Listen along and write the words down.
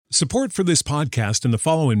Support for this podcast and the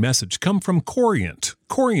following message come from Corient.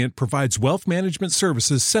 Corient provides wealth management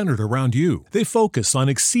services centered around you. They focus on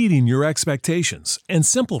exceeding your expectations and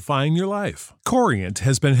simplifying your life. Corient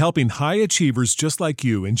has been helping high achievers just like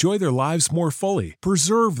you enjoy their lives more fully,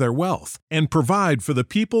 preserve their wealth, and provide for the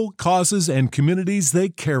people, causes, and communities they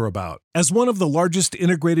care about. As one of the largest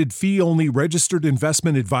integrated fee-only registered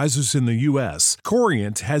investment advisors in the U.S.,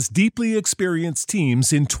 Corient has deeply experienced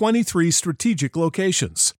teams in 23 strategic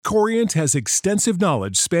locations. Corient has extensive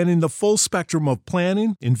knowledge spanning the full spectrum of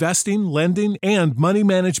planning, investing, lending, and money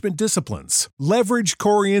management disciplines. Leverage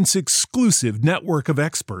Corient's exclusive network of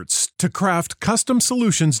experts to craft custom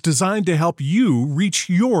solutions designed to help you reach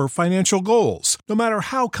your financial goals, no matter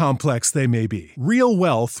how complex they may be. Real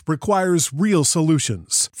wealth requires real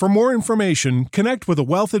solutions. For more information, connect with a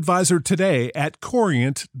wealth advisor today at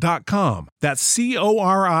Corient.com. That's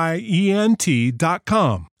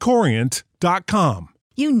Corient.com. Corient.com.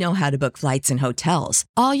 You know how to book flights and hotels.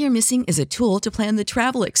 All you're missing is a tool to plan the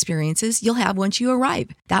travel experiences you'll have once you arrive.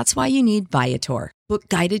 That's why you need Viator. Book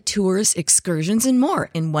guided tours, excursions, and more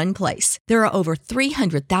in one place. There are over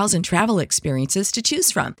 300,000 travel experiences to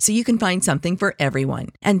choose from, so you can find something for everyone.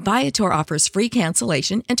 And Viator offers free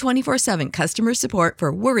cancellation and 24/7 customer support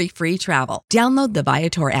for worry-free travel. Download the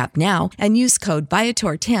Viator app now and use code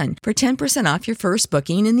Viator10 for 10% off your first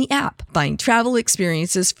booking in the app. Find travel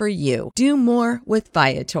experiences for you. Do more with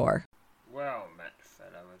Viator. Well met,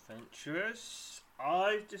 fellow adventurers.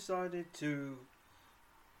 I've decided to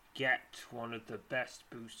get one of the best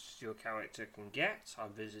boosts your character can get.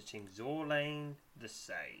 I'm visiting Zorlane the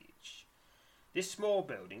Sage. This small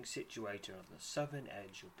building, situated on the southern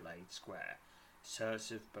edge of Blade Square,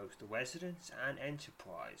 serves of both the residents and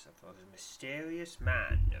enterprise of a mysterious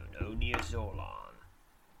man known only as Zorlan.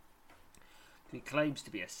 He claims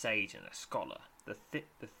to be a sage and a scholar. The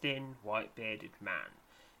thin, white-bearded man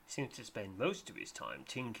seems to spend most of his time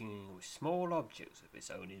tinkering with small objects of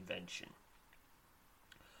his own invention.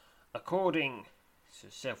 According to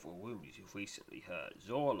several rumours you've recently heard,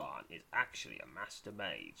 Zorlan is actually a master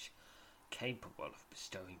mage, capable of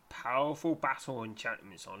bestowing powerful battle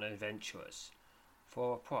enchantments on adventurers.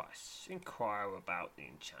 For a price, inquire about the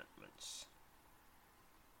enchantments.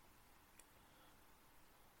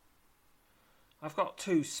 I've got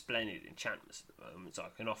two splendid enchantments at the moment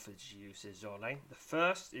I can offer to you, says Zorlane. The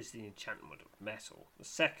first is the enchantment of metal. The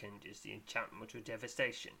second is the enchantment of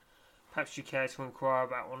devastation. Perhaps you care to inquire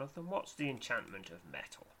about one of them. What's the enchantment of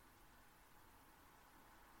metal?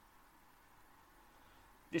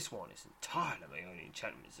 This one is entirely my own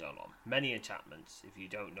enchantment, Zorlan. Many enchantments, if you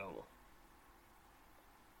don't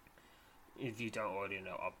already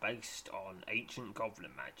know, are based on ancient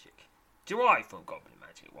goblin magic. Derived from goblin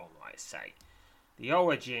magic, one might say. The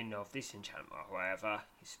origin of this enchantment, however,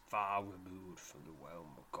 is far removed from the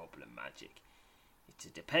realm of goblin magic. It's a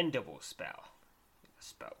dependable spell.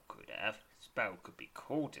 Spell could be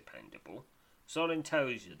called dependable. Zorlane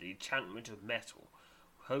tells you the enchantment of metal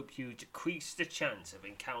will help you decrease the chance of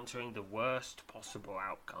encountering the worst possible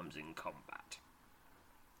outcomes in combat.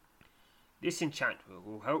 This enchantment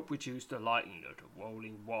will help reduce the likelihood of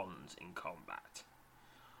rolling ones in combat.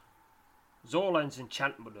 Zorlane's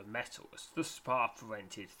enchantment of metal has thus far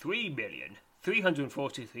prevented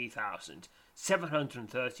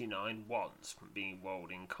 3,343,739 wands from being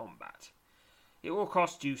rolled in combat. It will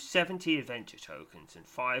cost you 70 adventure tokens and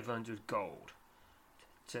 500 gold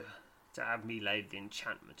to have me lay the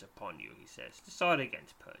enchantment upon you, he says. Decide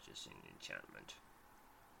against purchasing the enchantment.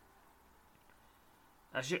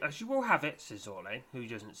 As you will have it, says Zorlane, who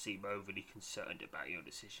doesn't seem overly concerned about your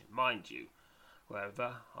decision. Mind you,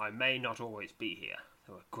 however, I may not always be here.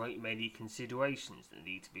 There are a great many considerations that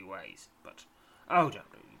need to be raised, but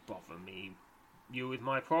don't really bother you with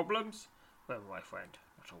my problems. Well, my friend,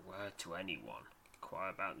 not a word to anyone. Inquire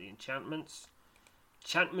about the enchantments.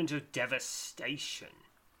 Enchantment of devastation.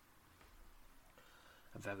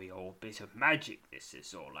 A very old bit of magic, this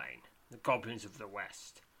is Zorlane. The goblins of the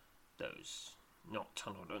west, those not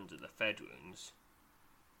tunnelled under the Fedrins.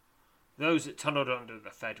 Those that tunnelled under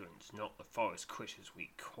the Fedrins, not the forest critters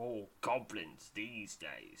we call goblins these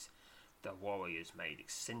days. The warriors made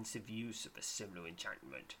extensive use of a similar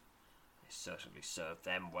enchantment. It certainly served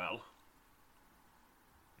them well.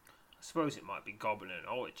 I suppose it might be goblin in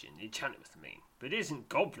origin, the enchantment I mean, but it isn't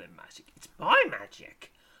goblin magic, it's my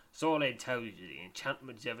magic. Zorlane tells you the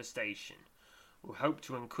enchantment of devastation will help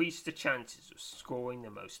to increase the chances of scoring the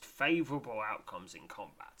most favourable outcomes in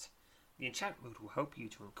combat. The enchantment will help you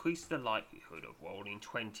to increase the likelihood of rolling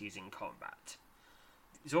 20s in combat.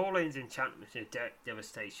 Zorlane's enchantment of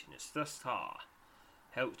devastation has thus far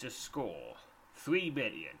helped us score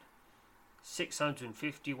 3,000,000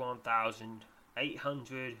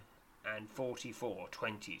 651,844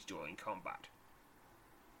 20s during combat.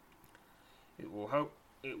 It will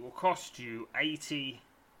cost you 80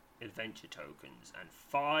 adventure tokens and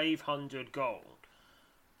 500 gold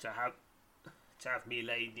to have me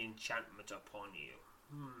lay the enchantment upon you.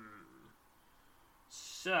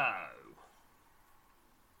 So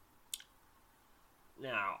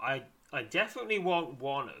now I definitely want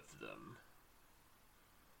one of them,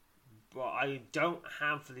 but I don't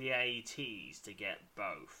have the ATs to get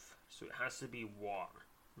both, so it has to be one.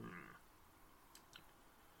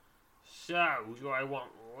 So, do I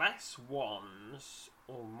want less ones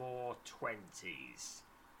or more 20s?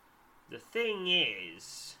 The thing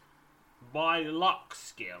is, my luck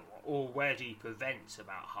skill already prevents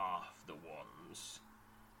about half the ones.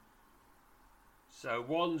 So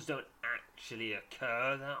ones don't actually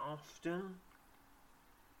occur that often.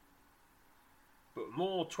 But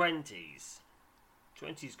more 20s.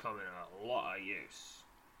 20s come in a lot of use.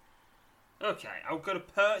 Okay, I'm going to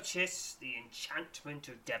purchase the Enchantment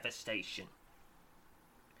of Devastation.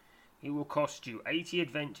 It will cost you 80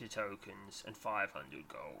 adventure tokens and 500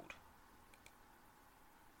 gold.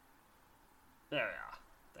 There we are.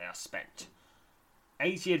 They are spent.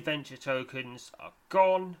 80 adventure tokens are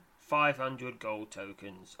gone. 500 gold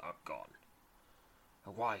tokens are gone. A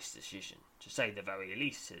wise decision, to say the very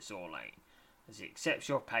least, says Zorlane, as he accepts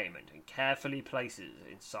your payment and carefully places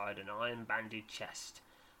it inside an iron-banded chest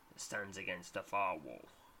that stands against a far wall.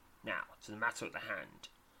 Now, to the matter at the hand.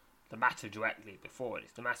 The matter directly before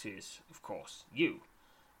it. The matter is, of course, you,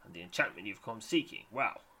 and the enchantment you've come seeking.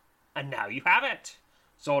 Well, and now you have it!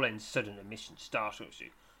 Zorlane's sudden admission startles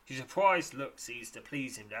you. Your surprised look seems to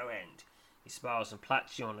please him no end. He smiles and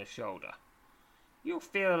pats you on the shoulder. You'll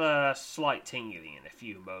feel a slight tingling in a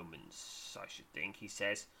few moments, I should think, he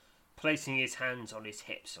says, placing his hands on his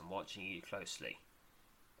hips and watching you closely.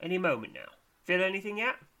 Any moment now. Feel anything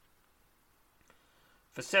yet?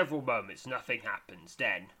 For several moments nothing happens,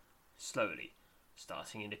 then, slowly,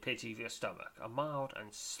 starting in the pit of your stomach, a mild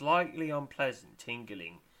and slightly unpleasant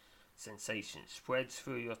tingling sensation spreads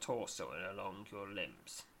through your torso and along your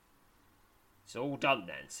limbs. It's all done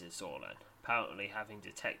then, says Zorlan, apparently having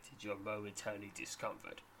detected your momentary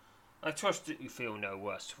discomfort. I trust that you feel no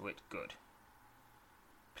worse for it good.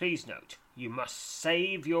 Please note, you must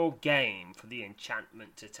save your game for the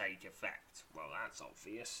enchantment to take effect. Well, that's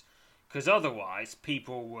obvious, because otherwise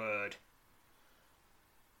people would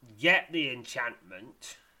get the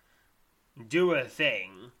enchantment, do a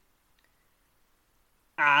thing,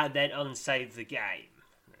 and then unsave the game.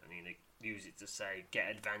 I mean, they use it to say get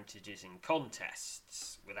advantages in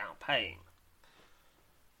contests without paying.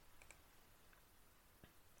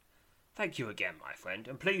 Thank you again, my friend,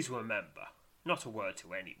 and please remember, not a word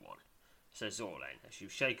to anyone, says Zorlane, as you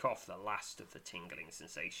shake off the last of the tingling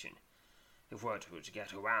sensation. If word were to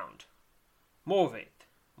get around. More than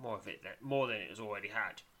it has already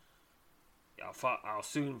had. I'll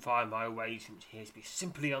soon find my way to here to be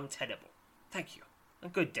simply untenable. Thank you,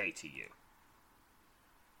 and good day to you.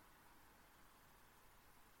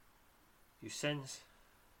 You sense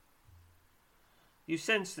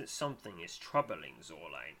that something is troubling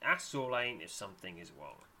Zorlane. Ask Zorlane if something is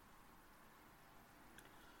wrong.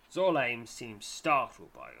 Zorlane seems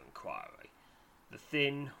startled by your inquiry. The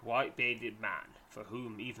thin, white-bearded man, for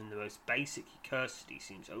whom even the most basic curiosity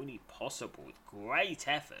seems only possible with great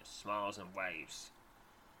effort, smiles and waves.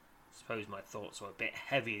 I suppose my thoughts are a bit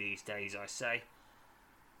heavy these days, I say.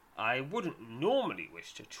 I wouldn't normally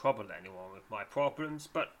wish to trouble anyone with my problems,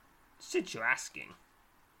 but since you're asking.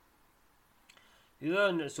 You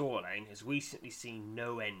learn that Zorlane has recently seen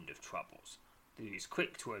no end of troubles, though he is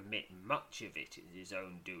quick to admit much of it is his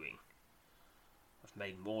own doing. I've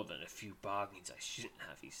made more than a few bargains I shouldn't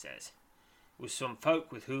have, he says, with some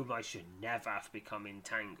folk with whom I should never have become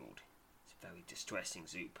entangled. It's very distressing,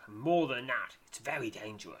 Zoop, and more than that, it's very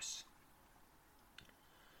dangerous.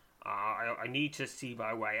 I need to see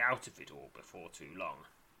my way out of it all before too long.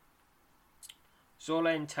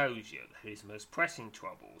 Zorlane tells you that his most pressing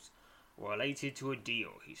troubles were related to a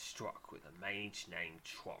deal he struck with a mage named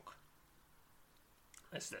Trog.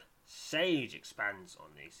 As the sage expands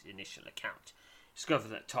on his initial account, discover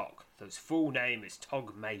that Tog, whose full name is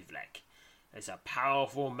Tog Mavlek, is a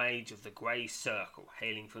powerful mage of the Grey Circle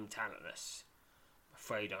hailing from Talanus. I'm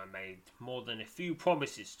afraid I made more than a few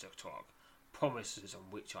promises to Tog, promises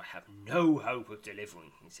on which I have no hope of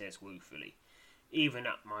delivering, he says ruefully. Even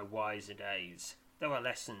at my wiser days, there are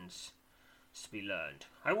lessons to be learned.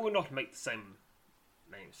 I will not make the same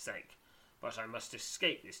mistake, but I must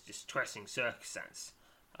escape this distressing circumstance.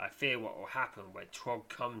 I fear what will happen when Trog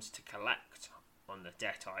comes to collect on the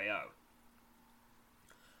debt I owe.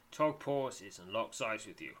 Tog pauses and locks eyes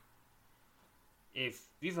with you. If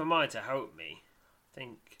you've a mind to help me,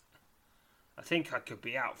 I think I could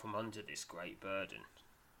be out from under this great burden.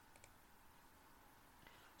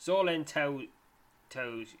 Zorlen tells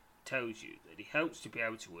you that he hopes to be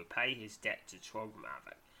able to repay his debt to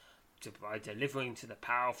Trogmavik by delivering to the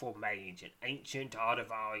powerful mage an ancient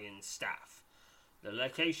Ardavarian staff, the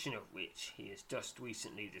location of which he has just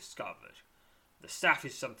recently discovered. The staff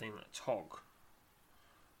is something that Tog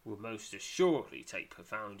will most assuredly take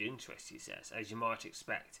profound interest, he says, as you might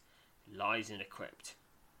expect. It lies in a crypt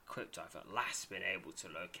I've at last been able to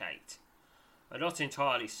locate. I'm not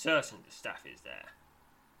entirely certain the staff is there,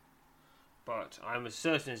 but I'm as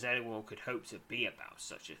certain as anyone could hope to be about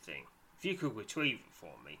such a thing. If you could retrieve it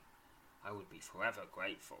for me, I would be forever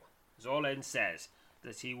grateful. Zorlen says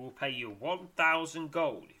that he will pay you 1,000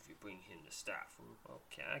 gold if you bring him the staff.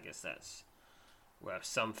 Okay, I guess that's worth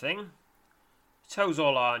something. Tells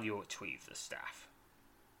Orlan you'll retrieve the staff.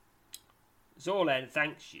 Zorlen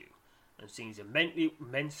thanks you and seems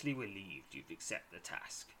immensely relieved you've accepted the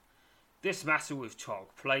task. This matter with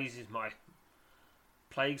Tog plagues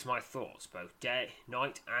my thoughts both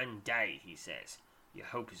night and day, he says. Your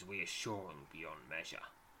hope is reassuring beyond measure.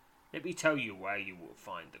 Let me tell you where you will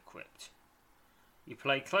find the crypt. You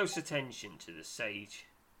pay close attention to the sage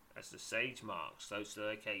as the sage marks close to the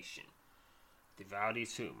location. The Valdi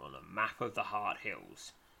tomb on a map of the Heart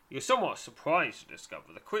Hills. You're somewhat surprised to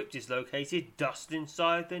discover the crypt is located just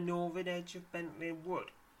inside the northern edge of Bentley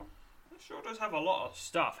Wood. It sure does have a lot of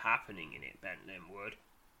stuff happening in it, Bentley Wood.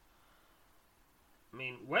 I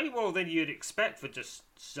mean, way more than you'd expect for just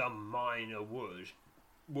some minor wood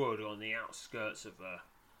on the outskirts of a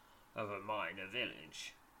minor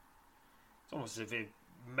village. It's almost as if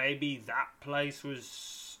maybe that place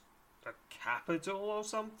was a capital or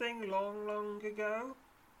something long ago.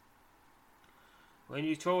 When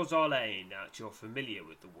you told Zorlen that you're familiar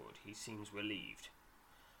with the wood, he seems relieved.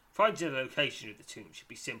 Finding the location of the tomb should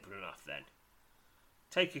be simple enough then.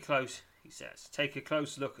 Take a close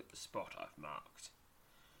look at the spot I've marked.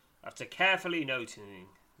 After carefully noting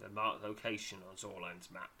the marked location on Zorlen's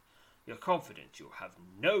map, you're confident you'll have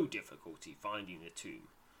no difficulty finding the tomb.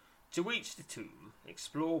 To reach the tomb,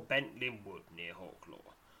 explore Bentley Wood near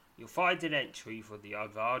Hawklaw. You'll find an entry for the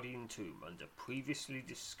Arvadian tomb under previously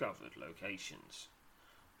discovered locations.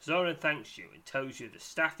 Zorlen thanks you and tells you the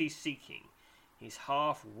staff he's seeking is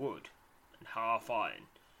half wood and half iron,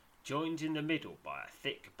 joined in the middle by a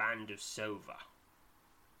thick band of silver.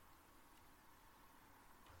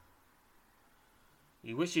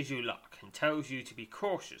 He wishes you luck and tells you to be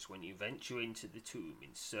cautious when you venture into the tomb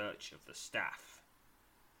in search of the staff.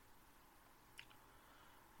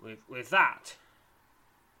 With that,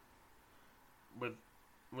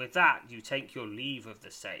 you take your leave of the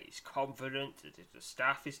sage, confident that if the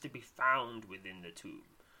staff is to be found within the tomb,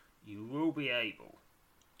 you will be able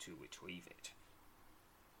to retrieve it.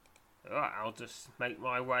 Alright, I'll just make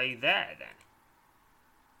my way there then.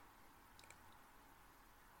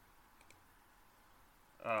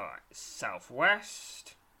 Alright,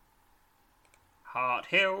 southwest, Heart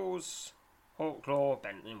Hills, Hawklaw,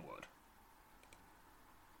 Bentley Wood.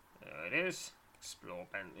 There it is. Explore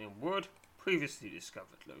Bentley Wood. Previously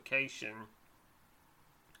discovered location.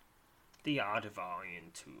 The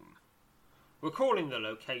Ardavarian tomb. Recalling the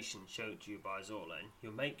location shown to you by Zorlen,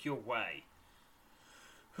 you'll make your way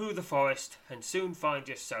through the forest and soon find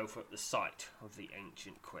yourself at the site of the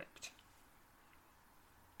ancient crypt.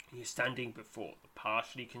 You're standing before the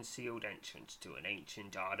partially concealed entrance to an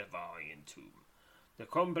ancient Ardavarian tomb. The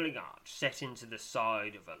crumbling arch set into the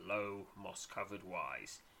side of a low, moss-covered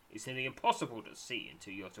rise is nearly impossible to see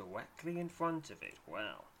until you're directly in front of it.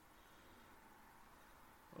 Well,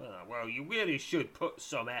 you really should put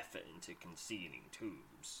some effort into concealing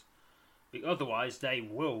tombs, but otherwise they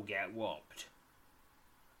will get robbed.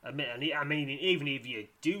 I mean, even if you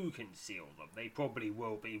do conceal them, they probably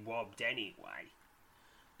will be robbed anyway.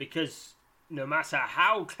 Because no matter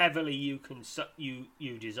how cleverly you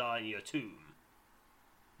design your tomb,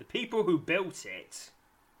 the people who built it,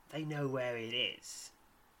 they know where it is.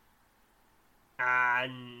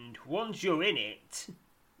 And once you're in it,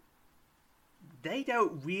 they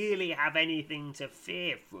don't really have anything to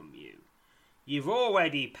fear from you. You've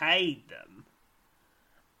already paid them,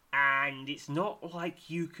 and it's not like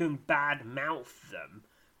you can badmouth them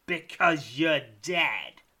because you're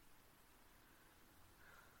dead.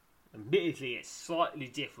 Admittedly, it's slightly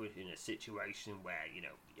different in a situation where,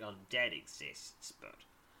 the undead exists, but,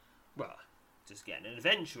 well, just get an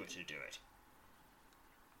adventurer to do it.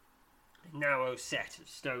 A narrow set of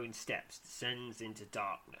stone steps descends into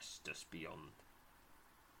darkness just beyond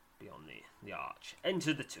beyond the arch.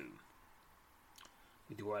 Enter the tomb.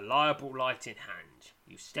 With your reliable light in hand,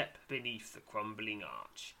 you step beneath the crumbling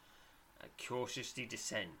arch and cautiously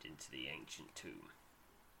descend into the ancient tomb.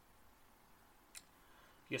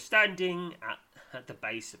 You're standing at the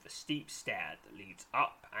base of a steep stair that leads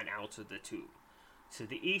up and out of the tomb. To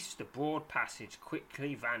the east, the broad passage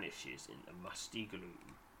quickly vanishes in the musty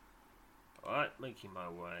gloom. Alright, making my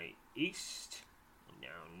way east, and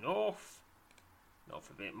now north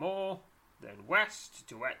a bit more, then west,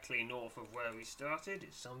 directly north of where we started,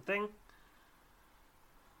 is something.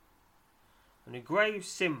 An engraved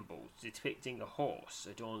symbol depicting a horse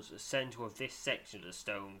adorns the centre of this section of the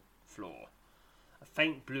stone floor. A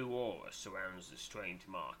faint blue aura surrounds the strange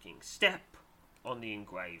marking. Step on the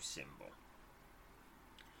engraved symbol.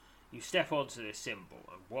 You step onto the symbol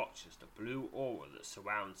and watch as the blue aura that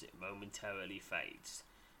surrounds it momentarily fades.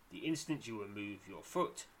 The instant you remove your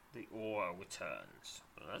foot, the aura returns.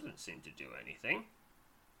 Well, that doesn't seem to do anything.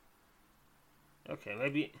 Okay,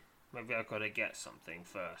 maybe I've got to get something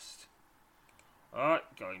first. Alright,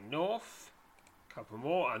 going north. A couple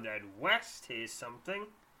more, and then west. Here's something.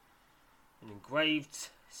 An engraved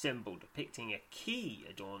symbol depicting a key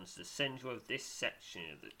adorns the centre of this section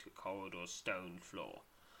of the corridor's stone floor.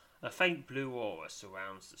 A faint blue aura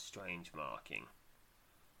surrounds the strange marking.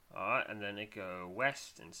 Alright, and then they go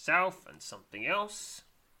west and south and something else.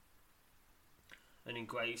 An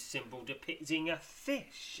engraved symbol depicting a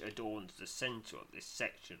fish adorns the centre of this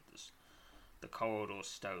section of the corridor's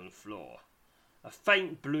stone floor. A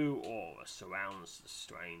faint blue aura surrounds the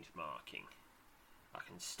strange marking. I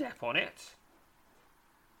can step on it,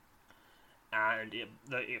 and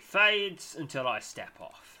it fades until I step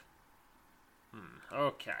off.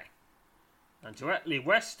 Okay. And directly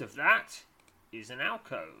west of that is an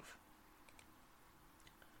alcove.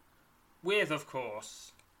 With, of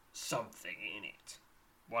course, something in it.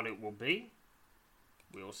 What it will be,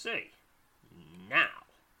 we'll see. Now.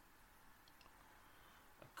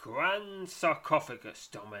 A grand sarcophagus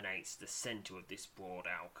dominates the centre of this broad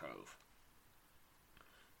alcove.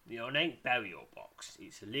 The ornate burial box,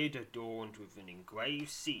 its lid adorned with an engraved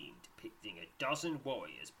scene depicting a dozen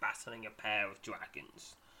warriors battling a pair of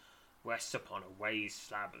dragons, rests upon a raised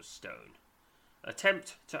slab of stone.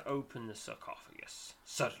 Attempt to open the sarcophagus.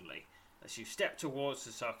 Suddenly, as you step towards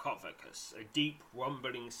the sarcophagus, a deep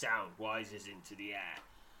rumbling sound rises into the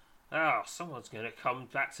air. Someone's going to come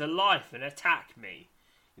back to life and attack me.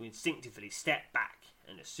 You instinctively step back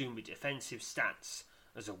and assume a defensive stance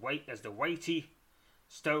as the weighty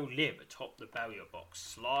stone lid atop the burial box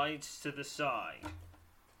slides to the side.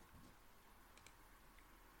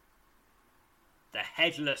 The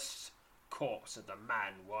headless corpse of the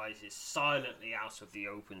man rises silently out of the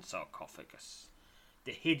open sarcophagus.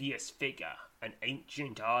 The hideous figure, an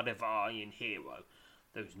ancient Ardavarian hero,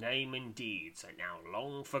 whose name and deeds are now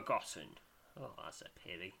long forgotten. Oh, that's a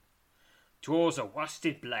pity. Draws a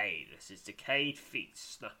rusted blade as his decayed feet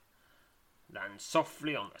land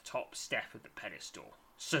softly on the top step of the pedestal.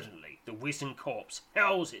 Suddenly, the wizened corpse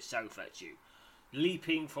hurls itself at you,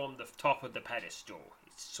 leaping from the top of the pedestal,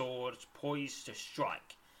 its sword poised to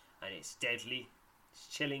strike, and its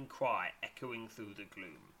chilling cry echoing through the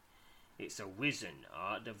gloom. It's a wizened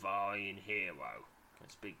Ardavarian hero.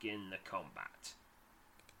 Let's begin the combat.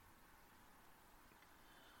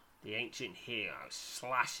 The ancient hero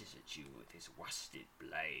slashes at you with his rusted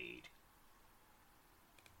blade.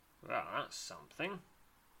 Well, that's something.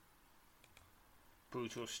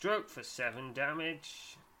 Brutal stroke for 7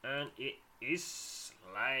 damage, and it is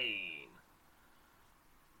slain.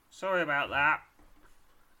 Sorry about that.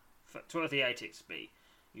 For 28 XP,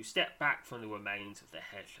 you step back from the remains of the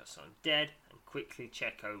headless undead and quickly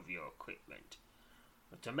check over your equipment.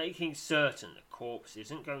 After making certain the corpse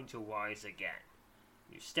isn't going to rise again,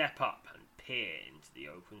 you step up and peer into the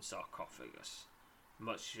open sarcophagus.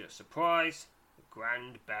 Much to your surprise, the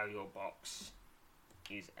grand burial box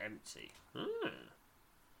is empty.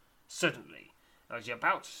 Suddenly, as you're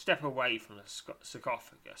about to step away from the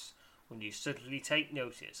sarcophagus, when you suddenly take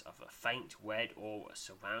notice of a faint red aura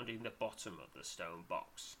surrounding the bottom of the stone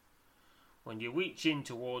box. When you reach in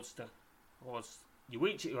you're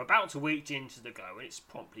about to reach into the glow, and it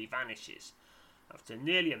promptly vanishes. After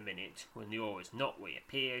nearly a minute, when the aura has not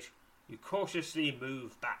reappeared, you cautiously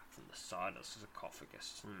move back from the side of the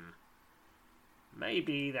sarcophagus.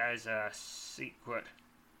 Maybe there's a secret.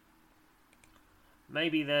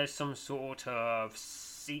 Maybe there's some sort of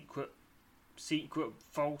secret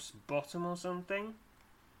false bottom or something.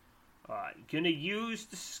 Alright, gonna use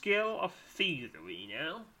the skill of thievery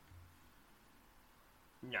now.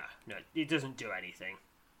 No, it doesn't do anything.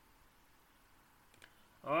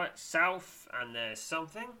 Alright, south, and there's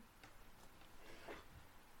something.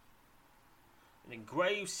 An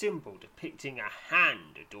engraved symbol depicting a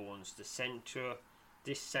hand adorns the centre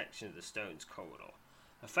this section of the stone's corridor.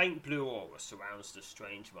 A faint blue aura surrounds the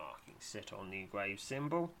strange markings set on the engraved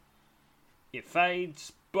symbol. It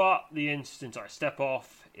fades, but the instant I step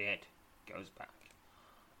off, it goes back.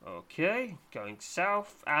 Okay, going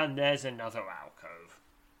south, and there's another alcove.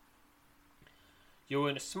 You're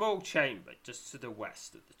in a small chamber just to the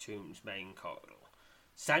west of the tomb's main corridor.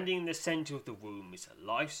 Standing in the centre of the room is a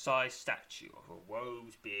life-size statue of a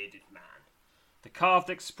rose-bearded man. The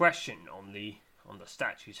carved expression on the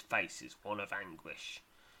statue's face is one of anguish.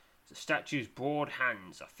 The statue's broad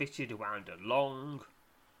hands are fitted around a long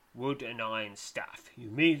wood and iron staff. You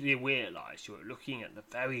immediately realise you are looking at the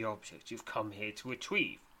very object you've come here to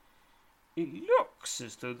retrieve. It looks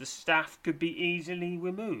as though the staff could be easily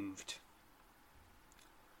removed.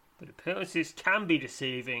 But appearances can be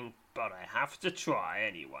deceiving, but I have to try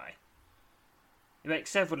anyway. You make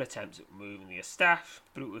several attempts at removing the staff,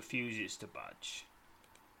 but it refuses to budge.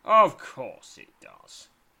 Of course it does.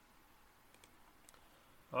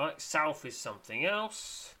 Alright, south is something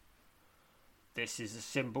else. This is a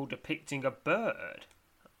symbol depicting a bird.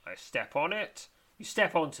 I step on it. You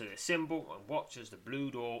step onto the symbol and watch as the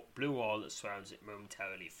blue aura that surrounds it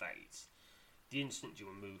momentarily fades. The instant you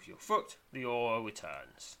remove your foot, the aura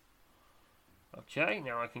returns. Okay,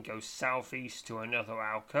 now I can go southeast to another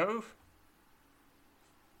alcove.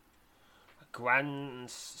 A grand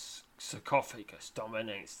sarcophagus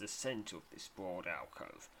dominates the centre of this broad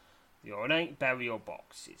alcove. The ornate burial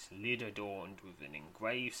box is lid adorned with an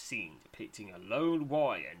engraved scene depicting a lone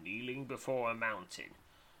warrior kneeling before a mountain,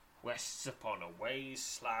 rests upon a raised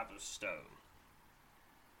slab of stone.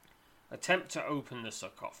 Attempt to open the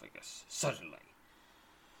sarcophagus. Suddenly,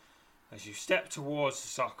 as you step towards the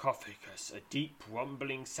sarcophagus, a deep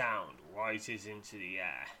rumbling sound rises into the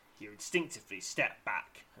air. You instinctively step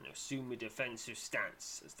back and assume a defensive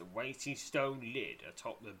stance as the weighty stone lid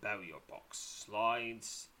atop the burial box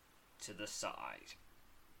slides to the side.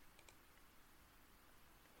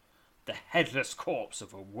 The headless corpse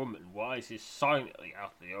of a woman rises silently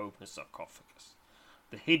out of the open sarcophagus.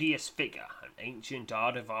 The hideous figure, an ancient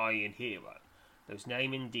Ardavarian hero, whose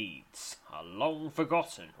name and deeds are long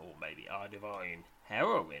forgotten, or maybe Ardavarian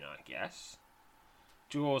heroine, I guess,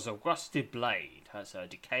 draws a rusted blade as her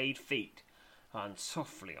decayed feet land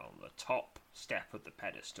softly on the top step of the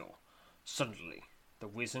pedestal. Suddenly, the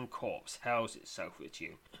wizened corpse hurls itself at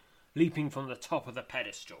you, leaping from the top of the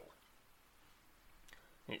pedestal.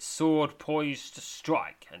 Its sword poised to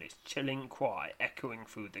strike, and its chilling cry echoing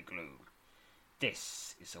through the gloom.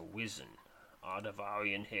 This is a wizened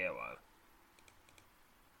Ardavarian hero.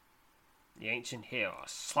 The ancient hero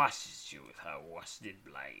slashes you with her rusted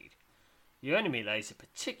blade. Your enemy lays a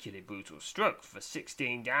particularly brutal stroke for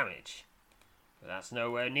 16 damage, but that's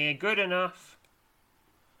nowhere near good enough,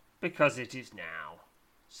 because it is now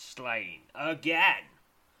slain again.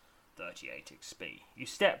 38 XP. You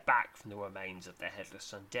step back from the remains of the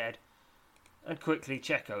headless undead and quickly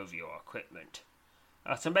check over your equipment.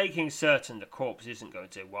 After making certain the corpse isn't going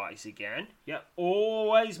to rise again, you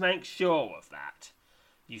always make sure of that.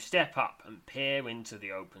 You step up and peer into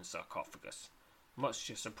the open sarcophagus. Much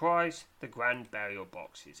to your surprise, the grand burial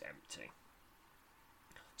box is empty.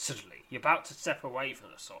 Suddenly, you're about to step away from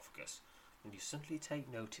the sarcophagus when you suddenly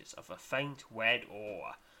take notice of a faint red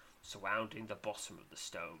aura surrounding the bottom of the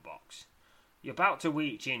stone box. You're about to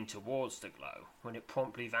reach in towards the glow when it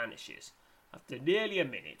promptly vanishes. After nearly a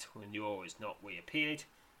minute, when the aura has not reappeared,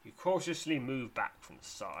 you cautiously move back from the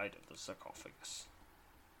side of the sarcophagus.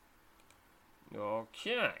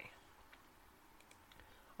 Okay.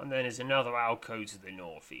 And then there's another alcove to the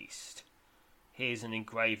northeast. Here's an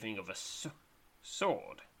engraving of a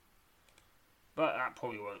sword, but that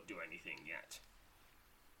probably won't do anything yet.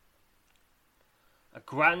 A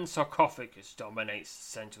grand sarcophagus dominates the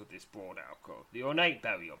centre of this broad alcove. The ornate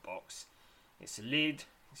burial box, its lid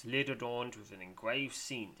adorned with an engraved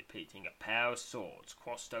scene depicting a pair of swords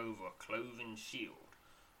crossed over a cloven shield,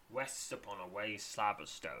 rests upon a raised slab of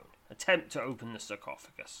stone. Attempt to open the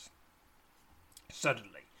sarcophagus.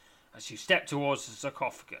 Suddenly, as you step towards the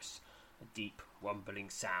sarcophagus, a deep, rumbling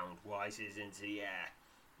sound rises into the air.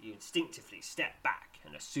 You instinctively step back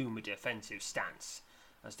and assume a defensive stance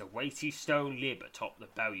as the weighty stone lid atop the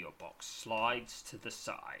burial box slides to the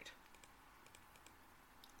side.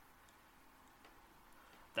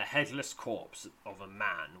 The headless corpse of a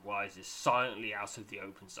man rises silently out of the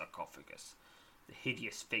open sarcophagus. The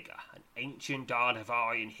hideous figure, an ancient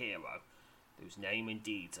Ardavarian hero, whose name and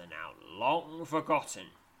deeds are now long forgotten,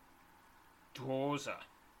 draws a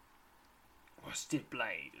rusted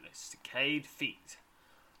blade, and its decayed feet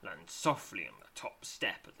land softly on the top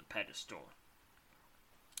step of the pedestal.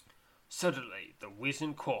 Suddenly, the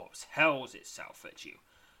wizened corpse hurls itself at you,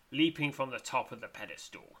 leaping from the top of the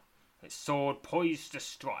pedestal, its sword poised to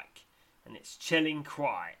strike, and its chilling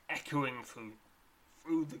cry echoing through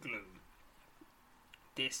the gloom.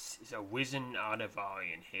 This is a wizened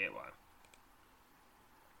Ardavarian hero.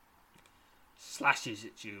 Slashes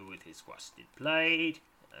at you with his rusted blade,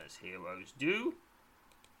 as heroes do,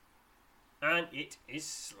 and it is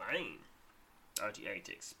slain. 38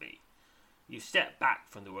 XP. You step back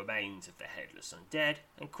from the remains of the headless undead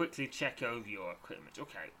and quickly check over your equipment.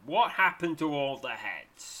 Okay, what happened to all the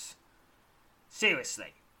heads?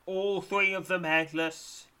 Seriously, all 3 of them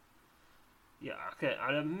headless? Yeah, okay,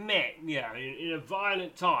 I'll admit, yeah, in a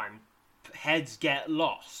violent time, heads get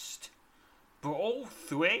lost. But all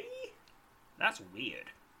 3? That's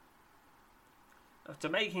weird. After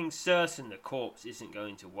making certain the corpse isn't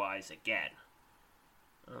going to rise again,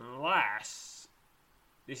 unless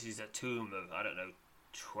this is a tomb of, I don't know,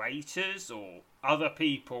 traitors or other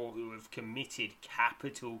people who have committed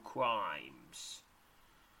capital crimes.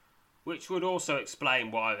 Which would also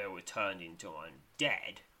explain why they were turned into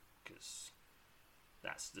undead, because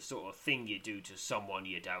that's the sort of thing you do to someone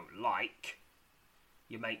you don't like.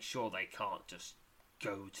 You make sure they can't just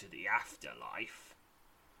go to the afterlife.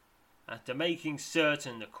 After making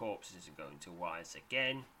certain the corpse isn't going to rise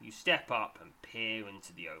again, you step up and peer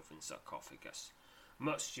into the open sarcophagus.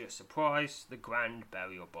 Much to your surprise, the grand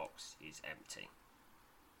burial box is empty.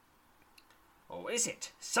 Or is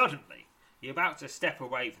it? Suddenly, you're about to step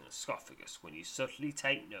away from the sarcophagus when you suddenly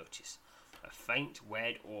take notice of a faint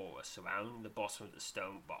red aura surrounding the bottom of the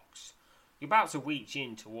stone box. You're about to reach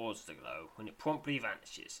in towards the glow when it promptly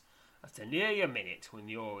vanishes. After nearly a minute, when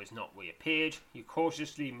the aura has not reappeared, you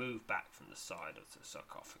cautiously move back from the side of the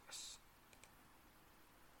sarcophagus.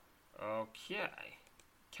 Okay.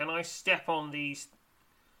 Can I step on these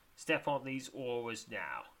auras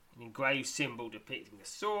now? An engraved symbol depicting a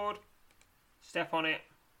sword. Step on it.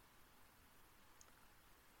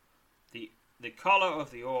 The colour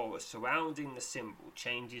of the aura surrounding the symbol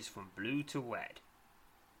changes from blue to red.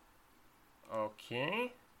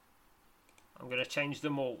 Okay. I'm going to change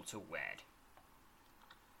them all to red.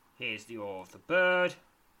 Here's the aura of the bird.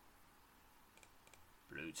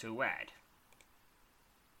 Blue to red.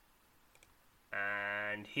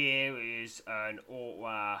 And here is an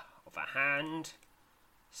aura of a hand.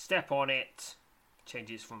 Step on it.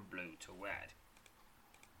 Changes from blue to red.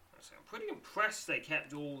 So I'm pretty impressed they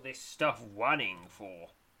kept all this stuff running for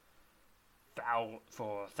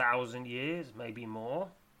 1,000 years, maybe more.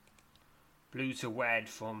 Blue to red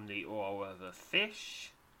from the aura of a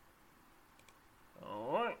fish.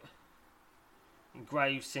 Alright.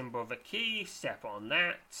 Engraved symbol of a key. Step on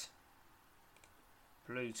that.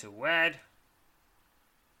 Blue to red.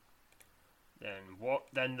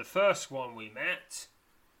 Then the first one we met.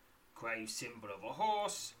 Engraved symbol of a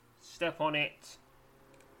horse. Step on it.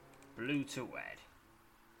 Blue to red.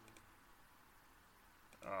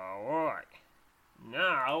 Alright.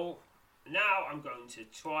 Now I'm going to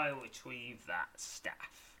try and retrieve that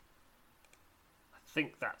staff. I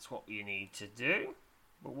think that's what you need to do,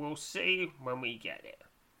 but we'll see when we get it.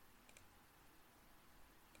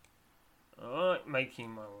 Alright,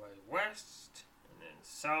 making my way west, and then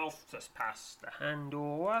south, just past the hand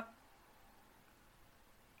aura.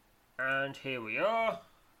 And here we are.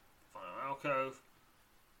 Final alcove.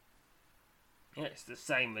 Yeah, it's the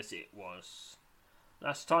same as it was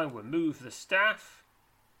last time. Remove the staff.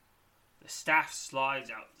 The staff slides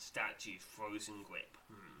out the statue's frozen grip.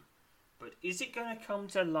 But is it going to come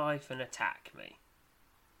to life and attack me?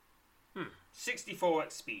 64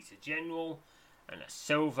 XP to general and a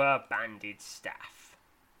silver banded staff.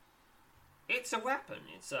 It's a weapon.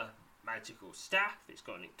 It's a magical staff. It's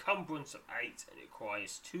got an encumbrance of 8 and it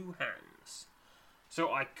requires 2 hands.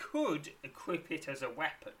 So I could equip it as a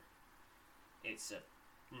weapon. It's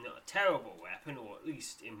not a terrible weapon, or at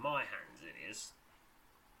least in my hands it is.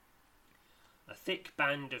 A thick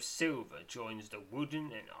band of silver joins the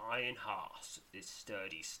wooden and iron hearts of this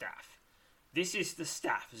sturdy staff. This is the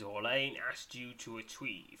staff Zorlane asked you to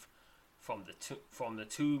retrieve from the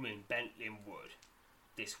tomb in Bentlin Wood.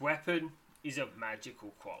 This weapon is of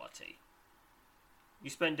magical quality.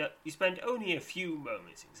 You spend only a few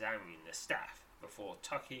moments examining the staff before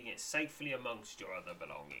tucking it safely amongst your other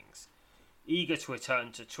belongings. Eager to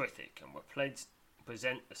return to Trithik and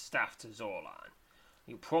present the staff to Zorlan,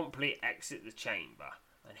 you promptly exit the chamber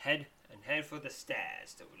and head for the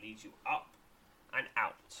stairs that will lead you up and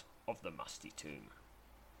out of the musty tomb.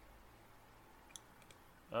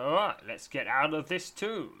 Alright, let's get out of this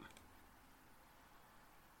tomb.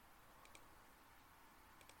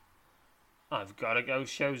 I've got to go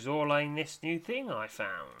show Zorlane this new thing I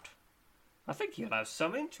found. I think you'll have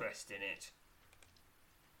some interest in it.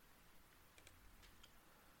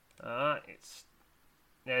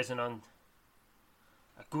 There's a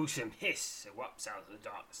gruesome hiss erupts out of the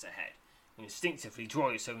darkness ahead. You instinctively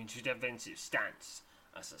draw yourself into a defensive stance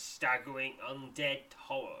as a staggering undead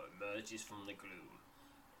horror emerges from the gloom,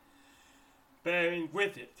 bearing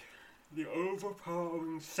with it the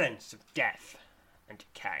overpowering sense of death and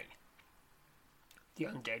decay. The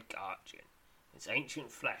undead guardian, its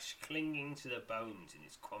ancient flesh clinging to its bones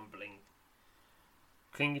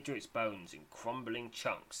in crumbling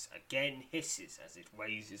chunks, again hisses as it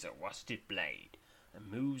raises a rusted blade and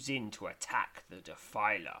moves in to attack the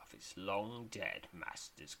defiler of its long-dead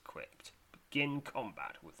master's crypt. Begin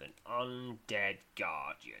combat with an undead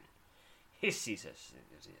guardian. Hisses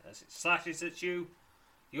as it slashes at you.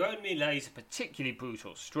 Your enemy lays a particularly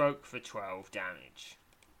brutal stroke for 12 damage.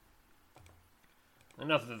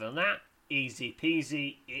 And other than that, easy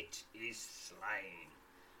peasy, it is slain.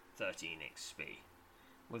 13 XP.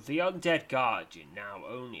 With the undead guardian now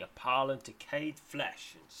only a pile of decayed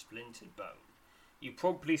flesh and splintered bone, you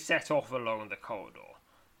promptly set off along the corridor,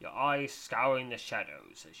 your eyes scouring the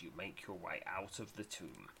shadows as you make your way out of the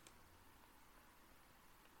tomb.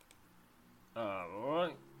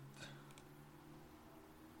 Alright.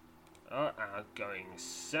 Going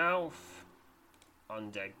south.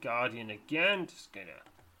 Undead guardian again. Just gonna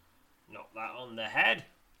knock that on the head.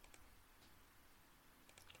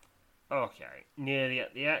 Okay, nearly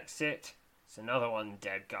at the exit. It's another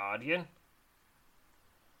undead guardian.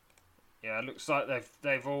 Yeah, it looks like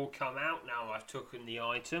they've all come out now. I've taken the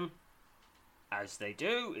item. As they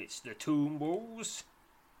do, it's the tomb walls.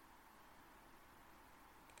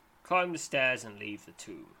 Climb the stairs and leave the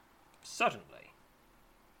tomb. Suddenly,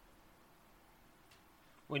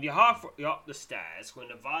 when you're halfway up the stairs,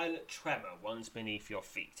 when a violent tremor runs beneath your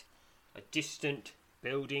feet, a distant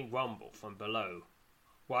building rumble from below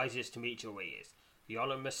rises to meet your ears. The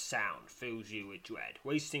ominous sound fills you with dread.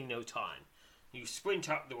 Wasting no time, you sprint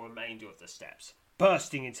up the remainder of the steps,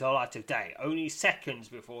 bursting into the light of day, only seconds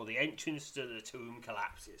before the entrance to the tomb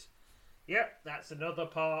collapses. Yep, that's another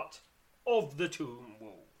part of the tomb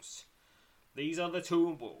walls. These are the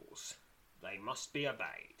tomb walls. They must be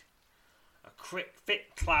obeyed. A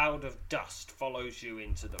thick cloud of dust follows you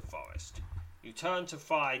into the forest. You turn to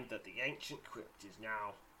find that the ancient crypt is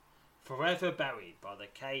now forever buried by the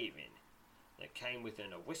cave-in that came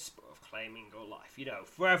within a whisper of claiming your life. You know,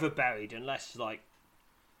 forever buried unless, like,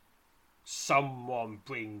 someone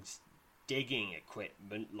brings digging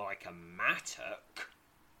equipment like a mattock.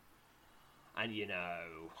 And, you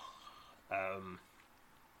know,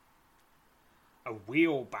 a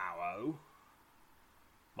wheelbarrow.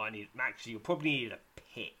 You'll probably need a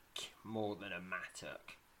pick more than a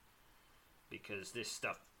mattock. Because this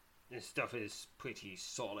stuff is pretty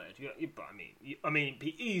solid. But I mean, it'd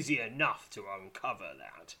be easy enough to uncover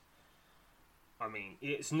that. I mean,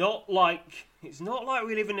 it's not like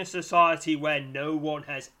we live in a society where no one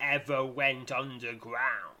has ever went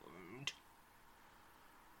underground.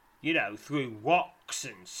 You know, through rocks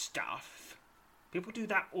and stuff. People do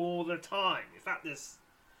that all the time. In fact, there's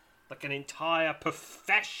like an entire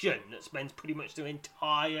profession that spends pretty much their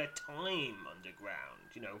entire time underground.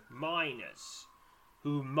 You know, miners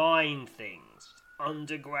who mine things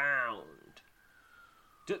underground.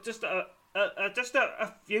 Just a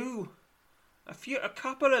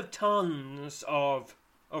couple of tons of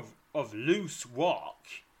loose rock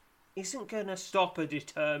isn't going to stop a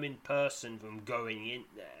determined person from going in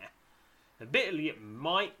there. Admittedly, it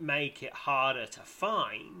might make it harder to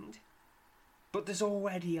find, but there's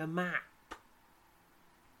already a map.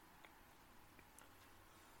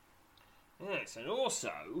 Yes, and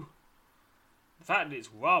also, the fact that it's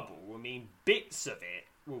rubble will mean bits of it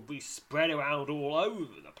will be spread around all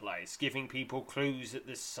over the place, giving people clues that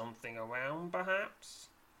there's something around, perhaps?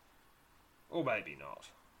 Or maybe not.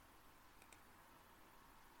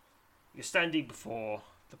 You're standing before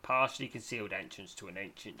the partially concealed entrance to an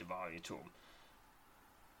ancient devouring tomb.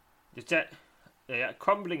 The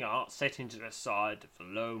crumbling art set into the side of the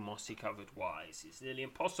low, mossy-covered rise is nearly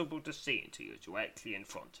impossible to see until you're directly in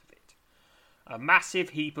front of it. A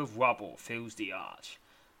massive heap of rubble fills the arch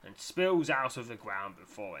and spills out of the ground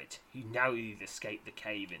before it. You now you've escaped the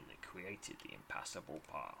cave-in that created the impassable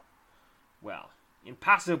path. Well,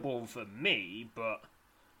 impassable for me, but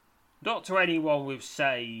not to anyone with,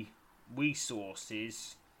 say,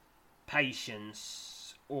 resources,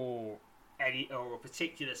 patience, or a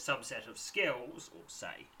particular subset of skills, or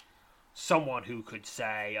say someone who could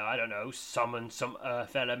say, I don't know, summon some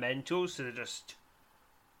earth elementals to just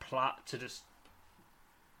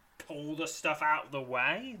pull the stuff out of the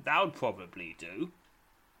way. That would probably do.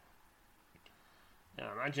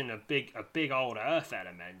 Now imagine a big old earth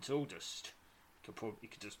elemental you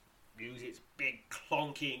could just use its big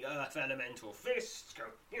clonking earth elemental fists, go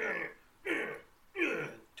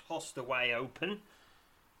toss the way open.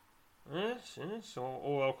 Yes,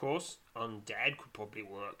 or of course, undead could probably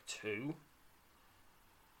work too.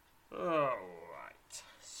 Alright.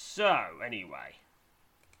 So, anyway.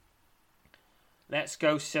 Let's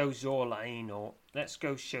go show Zorlane that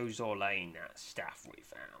staff we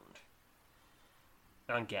found.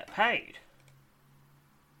 And get paid.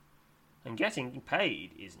 And getting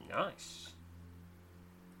paid is nice.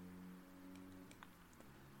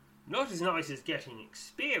 Not as nice as getting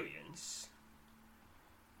experience,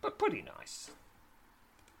 but pretty nice.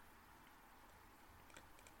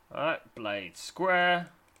 Alright, blade square,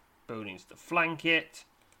 buildings to flank it,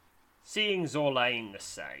 seeing Zorlane the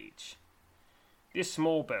Sage. This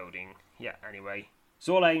small building, anyway,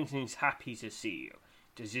 Zorlane seems happy to see you,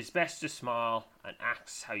 does his best to smile and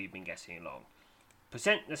asks how you've been getting along.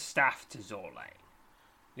 Present the staff to Zorlane.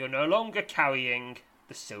 You're no longer carrying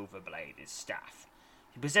the silver-bladed staff.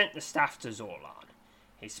 You present the staff to Zorlane.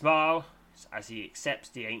 He smiles as he accepts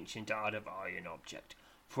the ancient art of iron object.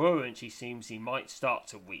 For a moment he might start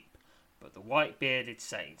to weep, but the white-bearded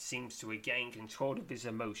sage seems to regain control of his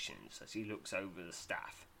emotions as he looks over the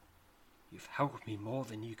staff. You've helped me more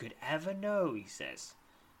than you could ever know, he says.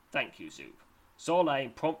 Thank you, Zoop.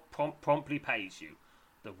 Zorlane promptly pays you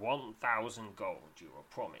the 1,000 gold you were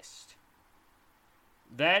promised.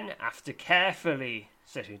 Then, after carefully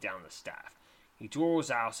setting down the staff, he draws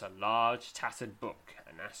out a large tattered book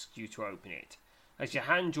and asks you to open it. As your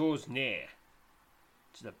hand draws near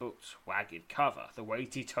to the book's ragged cover, the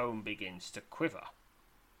weighty tome begins to quiver.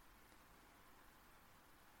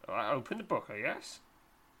 Alright, open the book, I guess.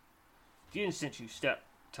 The instant you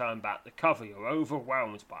turn back the cover, you're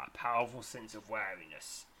overwhelmed by a powerful sense of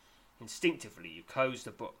wariness. Instinctively, you close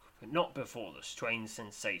the book, but not before the strange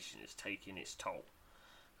sensation has taken its toll.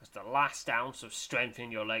 As the last ounce of strength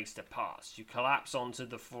in your legs departs, you collapse onto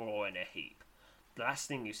the floor in a heap. The last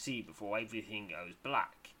thing you see before everything goes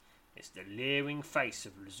black is the leering face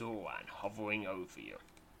of Zoran hovering over you.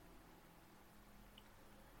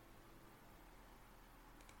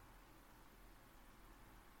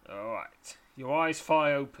 Alright, your eyes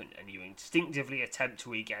fly open and you instinctively attempt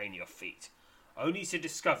to regain your feet, only to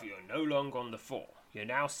discover you're no longer on the floor. You're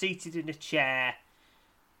now seated in a chair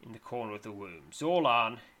in the corner of the room.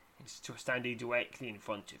 Zorlane is standing directly in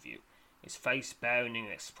front of you, his face bearing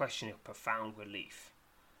an expression of profound relief.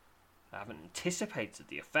 I haven't anticipated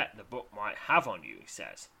the effect the book might have on you, he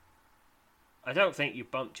says. I don't think you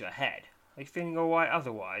bumped your head. Are you feeling alright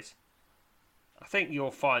otherwise? I think you'll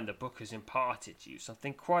find the book has imparted to you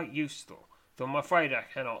something quite useful, though I'm afraid I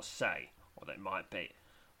cannot say what it might be.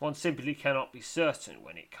 One simply cannot be certain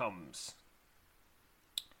when it comes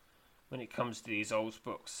to these old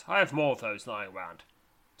books. I have more of those lying around.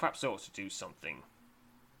 Perhaps I ought to do something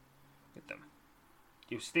with them.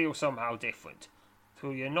 You feel somehow different, though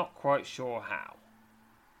you're not quite sure how.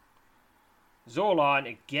 Zorlane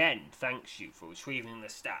again thanks you for retrieving the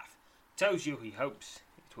staff. Tells you he hopes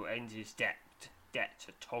it will end his debt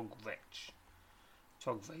to Togvek.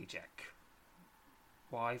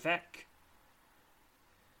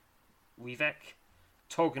 Wivek?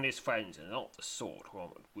 Tog and his friends are not the sort who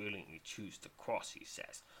would willingly choose to cross, he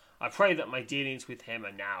says. I pray that my dealings with him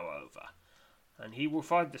are now over, and he will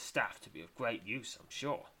find the staff to be of great use, I'm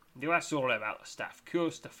sure. You ask all about the staff,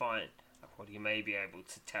 curious to find out what he may be able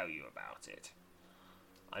to tell you about it.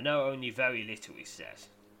 I know only very little, he says.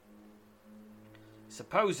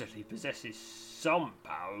 Supposedly possesses some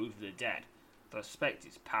power over the dead, but I suspect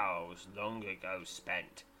its power was long ago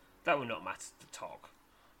spent. That will not matter to Tog.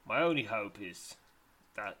 My only hope is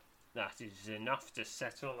that is enough to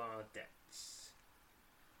settle our debts.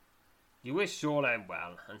 You wish Zorlane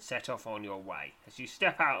well and set off on your way. As you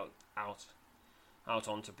step out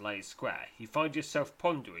onto Blaze Square, you find yourself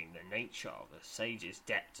pondering the nature of the sage's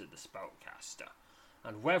debt to the spellcaster,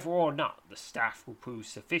 and whether or not the staff will prove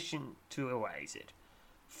sufficient to erase it.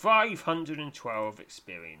 512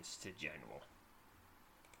 experience to general.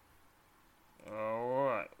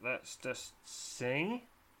 Alright, let's just see.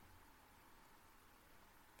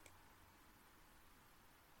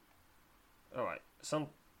 Alright,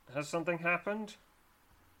 has something happened?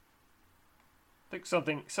 I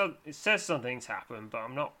think it says something's happened, but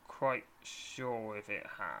I'm not quite sure if it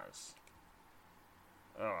has.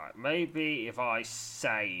 Alright, maybe if I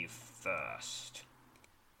save first.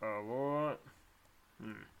 Alright.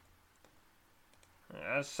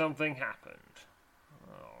 Has something happened?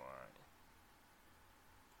 Alright.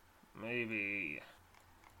 Maybe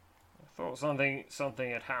thought something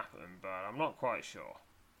had happened, but I'm not quite sure.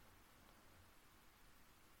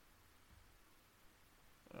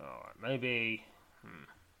 Alright, maybe...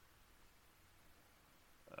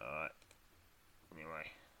 Alright.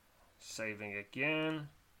 Anyway. Saving again.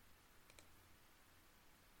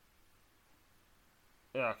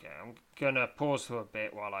 Okay, I'm gonna pause for a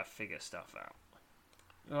bit while I figure stuff out.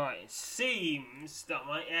 Right, it seems that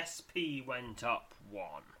my SP went up 1.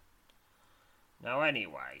 Now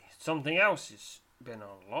anyway, something else has been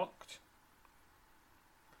unlocked.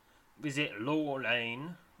 Visit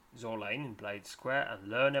Zorlane in Blade Square and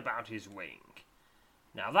learn about his wing.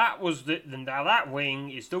 Now that wing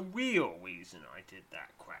is the real reason I did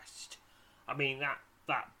that quest. I mean that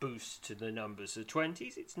boost to the numbers of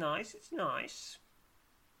 20s, it's nice.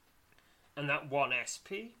 And that 1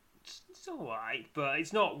 SP, it's alright, but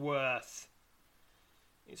it's not worth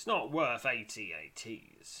 80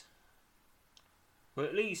 ATs. But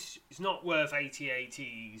at least it's not worth 80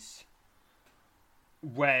 ATs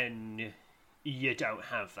when you don't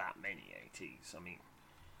have that many ATs. I mean,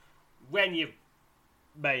 when you've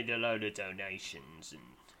made a load of donations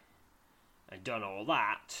and done all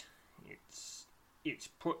that, you've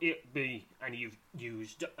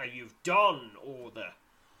done all the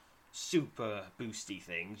super boosty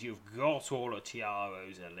things. You've got all of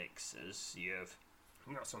Tiaro's elixirs. You've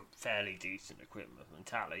got some fairly decent equipment and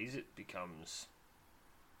tallies. It becomes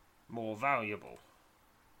more valuable.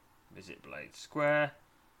 Visit Blade Square.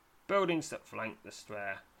 Buildings that flank the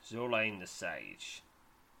square. Zorlane the Sage.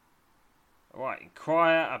 Alright,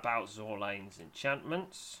 inquire about Zorlane's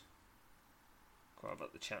enchantments. Inquire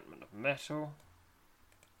about the enchantment of metal.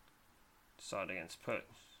 Decide against put.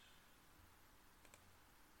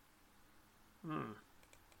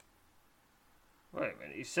 Wait a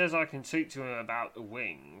minute, he says I can speak to him about the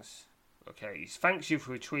wings. Okay, he thanks you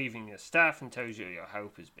for retrieving your staff and tells you your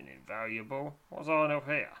help has been invaluable. What's on up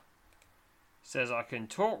here? He says I can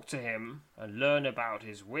talk to him and learn about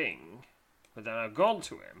his wing, but then I've gone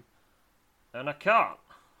to him and I can't.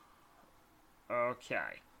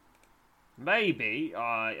 Okay. Maybe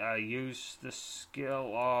I use the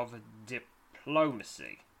skill of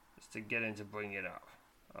diplomacy just to get him to bring it up.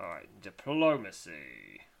 Alright,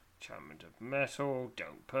 diplomacy. Enchantment of metal,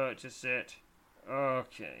 don't purchase it.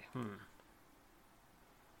 Okay, I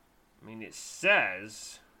mean, it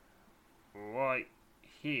says right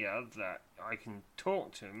here that I can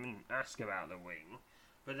talk to him and ask about the wing,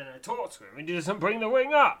 but then I talk to him and he doesn't bring the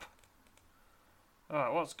wing up.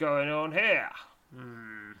 Alright, what's going on here?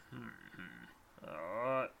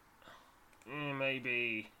 Alright.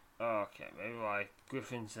 Maybe... Okay, maybe like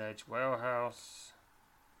Griffin's Edge Whalehouse.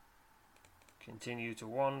 Continue to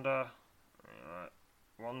wander. Alright,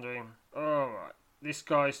 wandering. Alright, this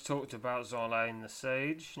guy's talked about Zorlane the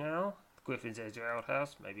Sage now. Griffin's Edge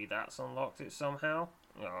Whalehouse. Maybe that's unlocked it somehow.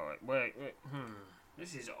 Alright, wait.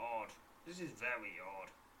 This is odd. This is very odd.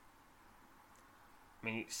 I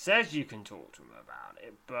mean, it says you can talk to him about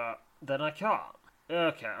it, but then I can't.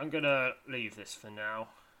 Okay, I'm gonna leave this for now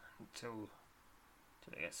until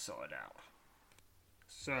it gets sorted out.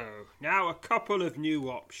 So, now a couple of new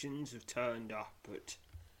options have turned up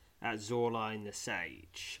at Zorlane the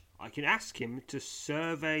Sage. I can ask him to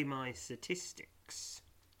survey my statistics.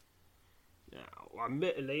 Now,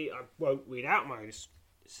 admittedly, I won't read out my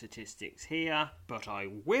statistics here, but I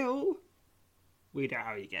will read out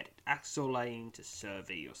how you get it. Ask Zorlane to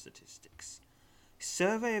survey your statistics.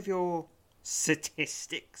 Survey of your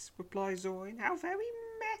statistics, replies Zorlane. How very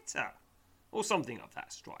meta. Or something of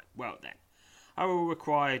that stripe. Well then, I will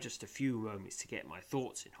require just a few moments to get my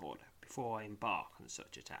thoughts in order before I embark on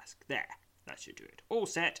such a task. There, that should do it. All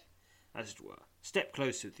set, as it were. Step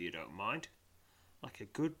closer if you don't mind. Like a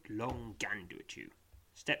good long gander at you.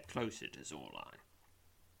 Step closer to Zorlane.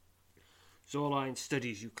 Zorlane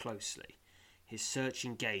studies you closely, his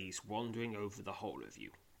searching gaze wandering over the whole of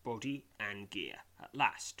you, body and gear. At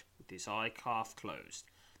last, with his eye half closed,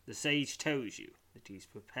 the sage tells you that he's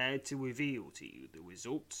prepared to reveal to you the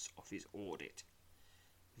results of his audit.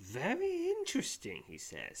 Very interesting, he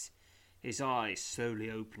says, his eyes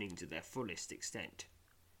slowly opening to their fullest extent.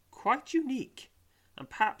 Quite unique, and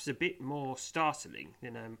perhaps a bit more startling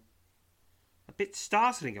than a bit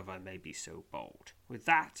startling if I may be so bold. With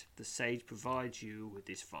that, the sage provides you with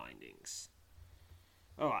his findings.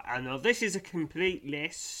 Alright, and now this is a complete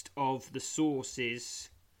list of the sources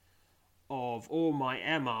of all my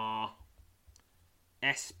MR,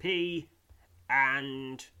 SP,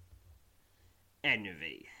 and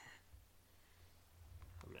Envy.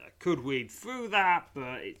 I mean, I could read through that,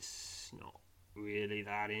 but it's not really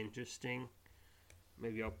that interesting.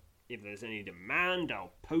 Maybe if there's any demand,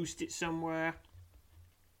 I'll post it somewhere.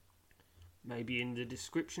 maybe in the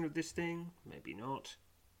description of this thing, maybe not.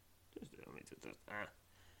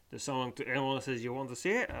 There's anyone says you want to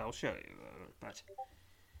see it, I'll show you. But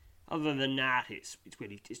other than that, it's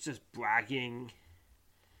just bragging,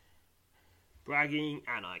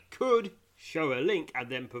 and I could show a link and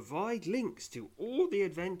then provide links to all the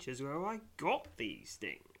adventures where I got these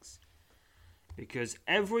things, because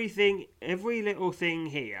every little thing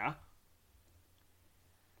here,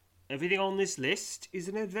 everything on this list is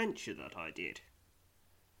an adventure that I did.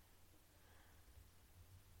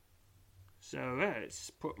 So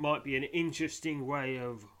might be an interesting way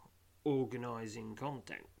of organising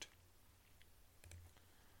content.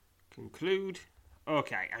 Conclude.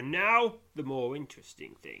 Okay, and now the more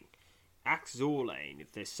interesting thing. Ask Zorlane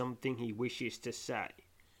if there's something he wishes to say.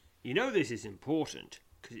 You know this is important,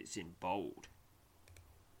 because it's in bold.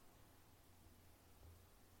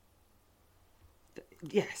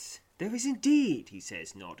 Yes, there is indeed, he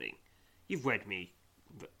says, nodding. You've read me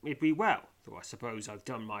well, though I suppose I've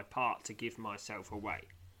done my part to give myself away.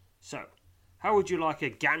 So, how would you like a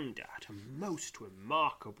gander at a most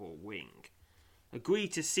remarkable wing? Agree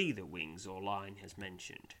to see the wings Zorlane has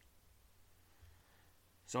mentioned.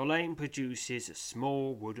 Zorlane produces a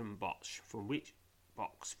small wooden box from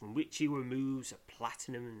which he removes a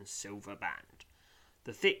platinum and silver band.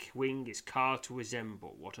 The thick wing is carved to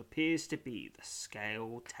resemble what appears to be the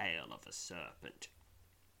scaled tail of a serpent.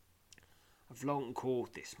 I've long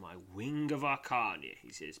called this my Wing of Arcania,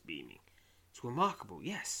 he says, beaming. It's remarkable,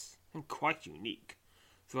 yes, and quite unique,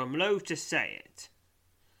 though I'm loath to say it.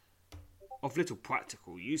 Of little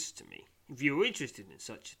practical use to me. If you're interested in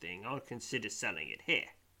such a thing, I'll consider selling it here.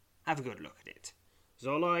 Have a good look at it.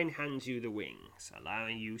 Zorlane hands you the wings,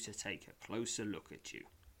 allowing you to take a closer look at you.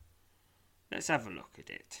 Let's have a look at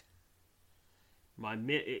it.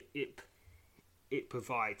 It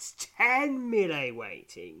provides 10 melee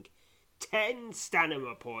weighting, 10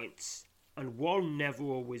 stamina points, and 1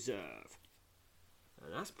 Neville reserve.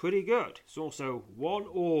 And that's pretty good. It's also 1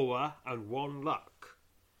 aura and 1 luck.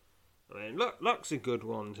 I mean, luck's a good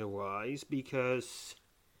one to raise because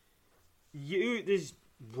there's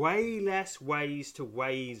way less ways to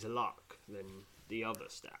raise luck than the other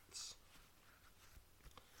stats.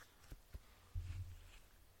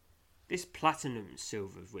 This platinum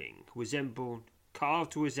silver ring,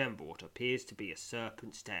 carved to resemble what appears to be a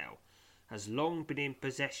serpent's tail, has long been in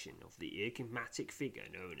possession of the enigmatic figure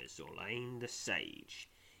known as Zorlane the Sage.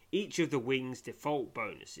 Each of the wing's default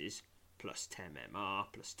bonuses, plus 10 MR,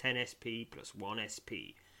 plus 10 SP, plus 1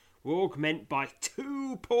 SP, will augment by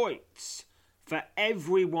 2 points for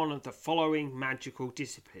every one of the following magical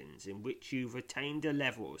disciplines in which you've attained a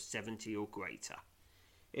level of 70 or greater.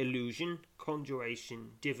 Illusion,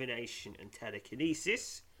 conjuration, divination, and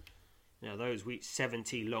telekinesis. Now those reached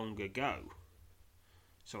 70 long ago.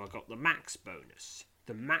 So I got the max bonus.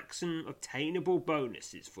 The maximum obtainable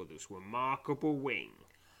bonuses for this remarkable wing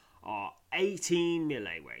are 18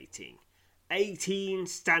 melee weighting, 18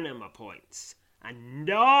 stamina points, and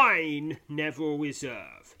 9 Neville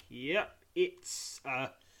reserve. Yep, it's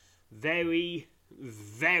a very,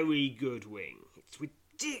 very good wing. It's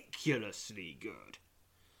ridiculously good.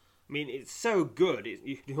 I mean, it's so good,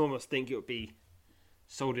 you almost think it would be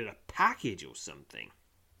sold in a package or something.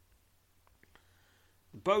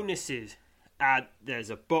 Bonuses, there's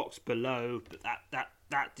a box below, but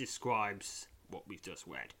that describes what we've just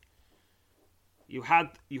read. You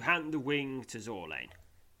hand the wing to Zorlane.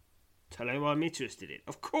 Tell him I'm interested in it.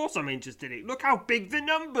 Of course I'm interested in it. Look how big the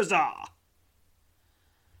numbers are.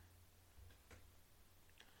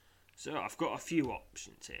 So I've got a few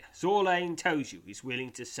options here. Zorlane tells you he's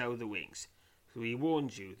willing to sell the wings, so he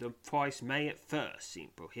warns you the price may at first seem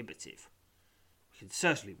prohibitive. We can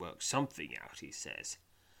certainly work something out, he says.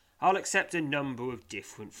 I'll accept a number of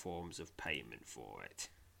different forms of payment for it.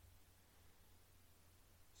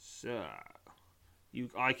 So,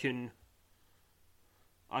 I can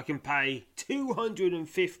pay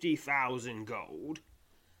 250,000 gold.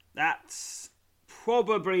 That's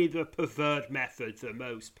probably the preferred method for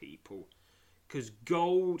most people, because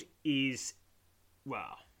gold is,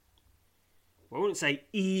 well, I wouldn't say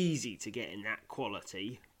easy to get in that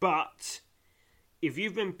quality, but if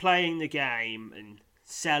you've been playing the game and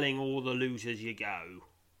selling all the loot as you go,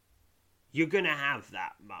 you're going to have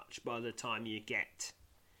that much by the time you get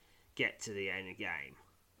to the end of the game.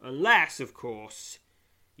 Unless, of course,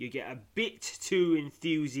 you get a bit too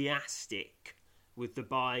enthusiastic with the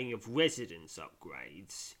buying of residence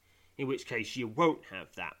upgrades, in which case you won't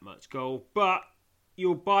have that much gold, but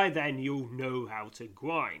by then you'll know how to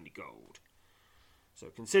grind gold. So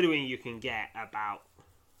considering you can get about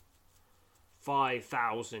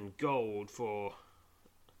 5,000 gold for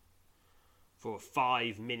for a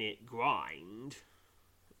 5-minute grind.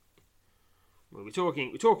 Well, we're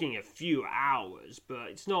talking a few hours, but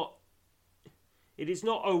it is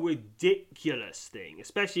not a ridiculous thing,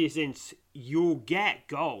 especially since you'll get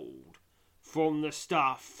gold from the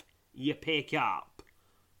stuff you pick up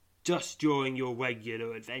just during your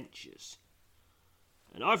regular adventures.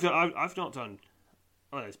 And I've not done.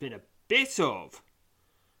 Oh, there's been a bit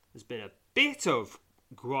of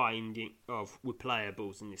grinding of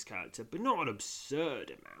replayables in this character, but not an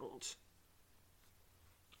absurd amount.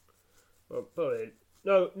 Well, probably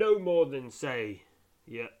no more than, say,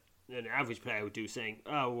 an average player would do, saying,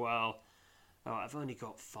 I've only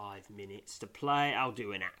got 5 minutes to play, I'll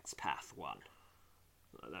do an Axe Path 1.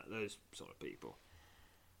 Like that, those sort of people.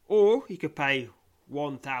 Or you could pay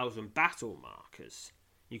 1,000 battle markers.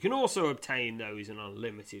 You can also obtain those in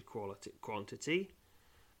unlimited quantity,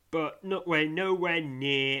 but nowhere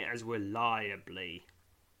near as reliably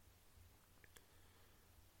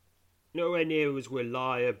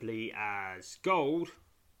as gold.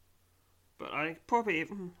 But I probably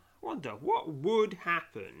wonder what would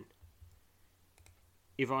happen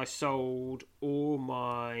if I sold all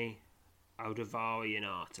my Aldavarian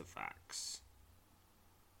artifacts.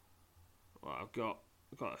 Well, I've got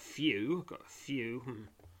a few.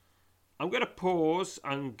 I'm going to pause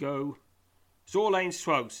and go. Zorlane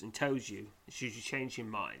shrugs and tells you, should you change your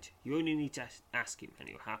mind, you only need to ask him and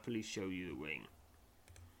he'll happily show you the ring.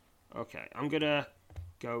 Okay, I'm going to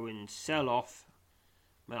go and sell off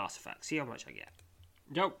my artifacts. See how much I get.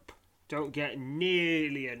 Nope, don't get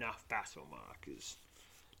nearly enough battle markers.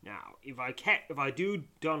 Now, if I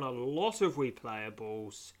done a lot of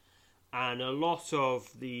replayables and a lot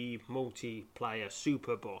of the multiplayer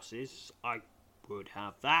super bosses, I would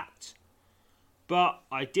have that. But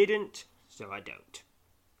I didn't, so I don't.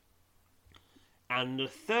 And the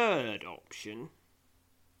third option,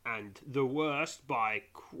 and the worst by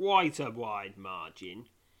quite a wide margin,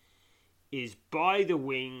 is buy the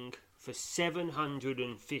wing for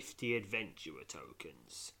 750 adventurer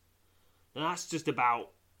tokens. Now that's just about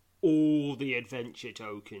all the adventure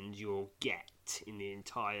tokens you'll get in the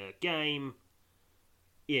entire game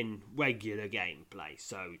in regular gameplay.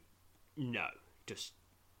 So no, just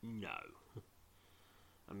no.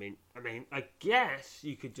 I mean, I guess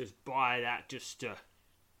you could just buy that just to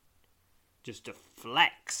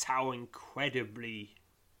flex how incredibly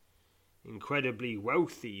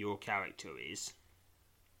wealthy your character is.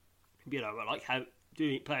 You know, like playing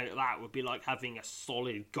it that would be like having a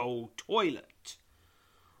solid gold toilet,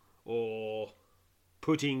 or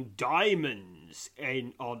putting diamonds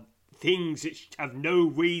on things that have no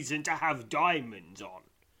reason to have diamonds on,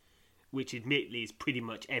 which admittedly is pretty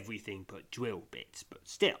much everything but drill bits, but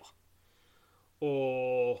still.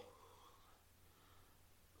 Or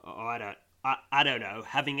I don't know,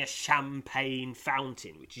 having a champagne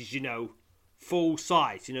fountain, which is, full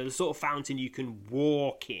size, the sort of fountain you can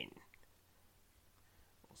walk in.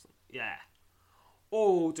 Yeah.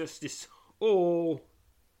 Or just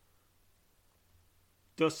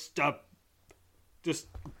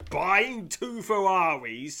buying 2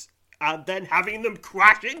 Ferraris and then having them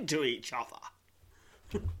crash into each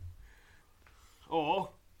other.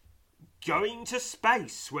 Or going to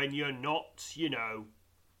space when you're not,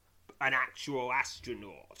 an actual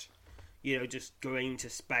astronaut. Just going to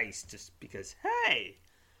space just because, hey,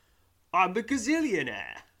 I'm a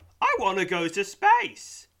gazillionaire. I want to go to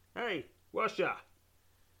space. Hey, Russia,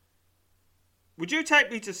 would you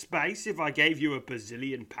take me to space if I gave you £1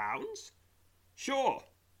 bazillion? Sure.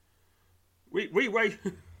 We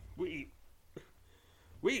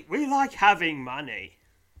like having money,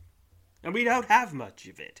 and we don't have much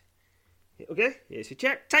of it. Okay, here's your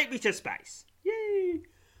check. Take me to space. Yay!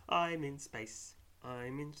 I'm in space.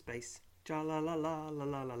 Cha la la la la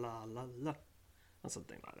la la la la la. Or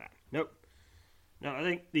something like that. Nope. No, I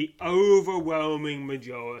think the overwhelming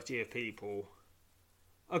majority of people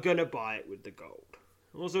are going to buy it with the gold.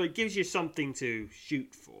 Also, it gives you something to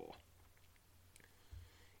shoot for.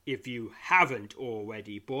 If you haven't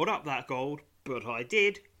already bought up that gold, but I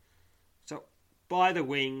did, so buy the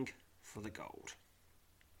wing for the gold.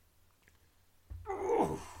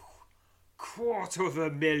 Ooh,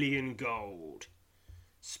 250,000 gold.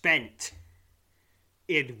 Spent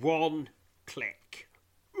in one click.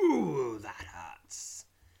 Ooh, that hurts.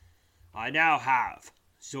 I now have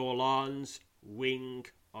Zorlane's Wing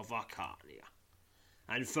of Arcania.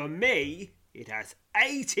 And for me, it has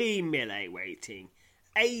 18 melee weighting,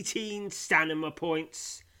 18 stamina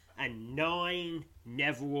points, and 9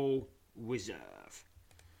 Neverall reserve.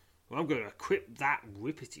 Well, I'm going to equip that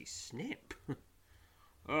whippity snip.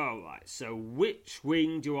 Alright, so which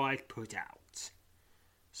wing do I put out?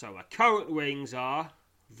 So my current wings are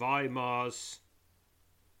Weimar's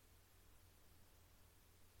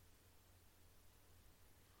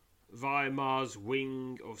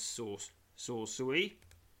Wing of Sorcery,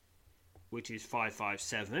 which is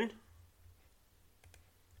 557.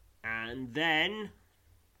 And then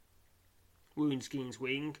Woundskeen's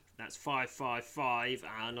Wing, that's 555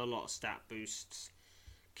 and a lot of stat boosts.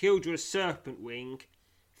 Kildra's Serpent Wing,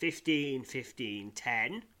 15, 15,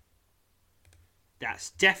 10.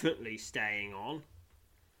 That's definitely staying on.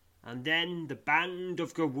 And then the Band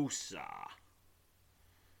of Garusa,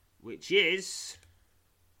 which is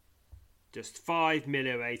just 5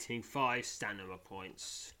 melee rating, 5 stamina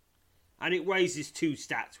points. And it raises 2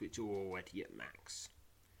 stats which are already at max.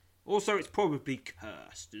 Also, it's probably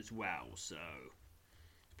cursed as well, so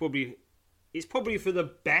it's probably for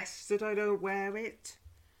the best that I don't wear it.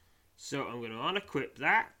 So I'm going to unequip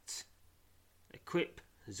that. Equip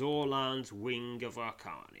Zorlan's Wing of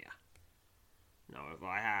Arcania. Now, if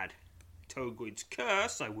I had Togrid's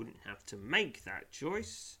Curse, I wouldn't have to make that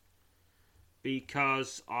choice,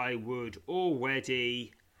 because I would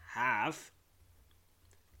already have...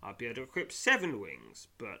 I'd be able to equip 7 wings,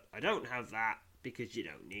 but I don't have that because you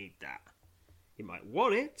don't need that. You might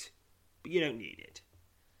want it, but you don't need it.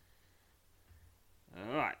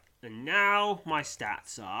 Alright, and now my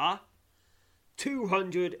stats are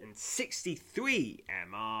 263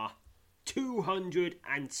 MR,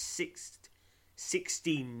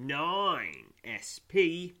 269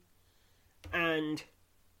 SP, and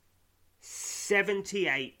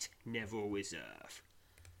 78 Neville Reserve.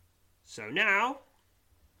 So now,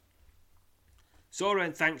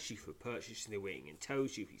 Zoran thanks you for purchasing the wing and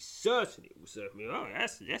tells you he certainly will serve me. Oh,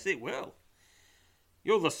 yes, it will.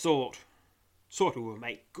 You're the sort who will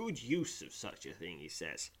make good use of such a thing, he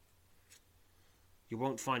says. You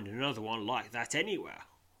won't find another one like that anywhere,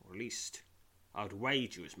 or at least I'd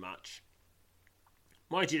wager as much.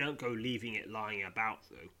 Mind you don't go leaving it lying about,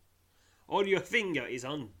 though. On your finger is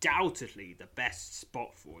undoubtedly the best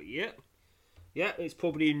spot for it. Yeah, it's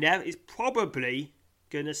probably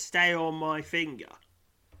gonna stay on my finger.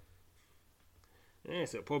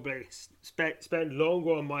 Yes, it'll probably spend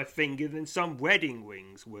longer on my finger than some wedding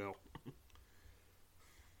rings will.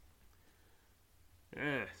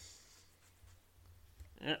 Yes.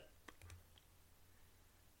 Yep.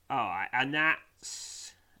 Alright, and that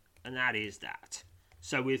is that.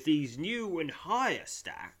 So with these new and higher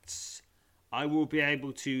stats, I will be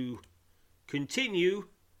able to continue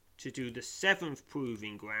to do the 7th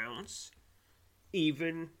Proving Grounds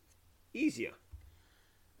even easier.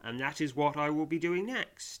 And that is what I will be doing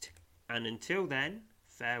next. And until then,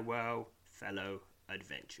 farewell, fellow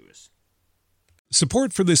adventurers.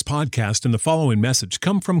 Support for this podcast and the following message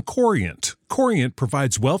come from Corient. Corient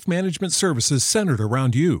provides wealth management services centered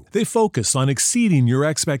around you. They focus on exceeding your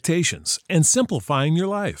expectations and simplifying your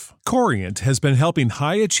life. Corient has been helping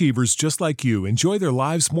high achievers just like you enjoy their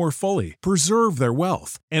lives more fully, preserve their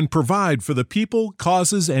wealth, and provide for the people,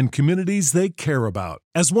 causes, and communities they care about.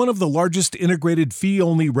 As one of the largest integrated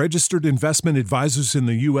fee-only registered investment advisors in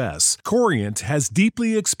the U.S., Corient has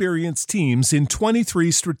deeply experienced teams in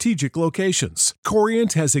 23 strategic locations.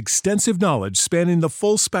 Corient has extensive knowledge spanning the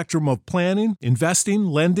full spectrum of planning, investing,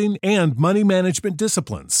 lending, and money management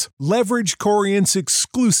disciplines. Leverage Corient's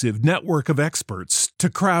exclusive network of experts to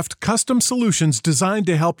craft custom solutions designed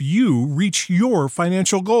to help you reach your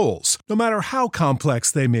financial goals, no matter how complex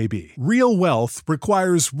they may be. Real wealth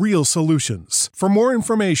requires real solutions. For more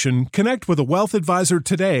information, connect with a wealth advisor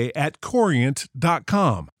today at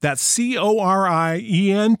Corient.com. That's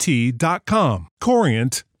Corient.com.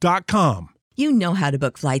 Corient.com. You know how to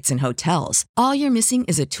book flights and hotels. All you're missing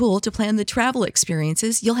is a tool to plan the travel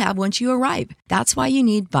experiences you'll have once you arrive. That's why you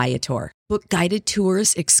need Viator. Book guided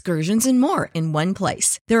tours, excursions, and more in one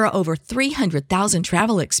place. There are over 300,000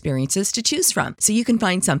 travel experiences to choose from, so you can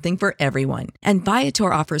find something for everyone. And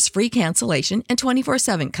Viator offers free cancellation and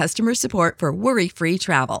 24/7 customer support for worry-free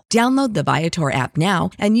travel. Download the Viator app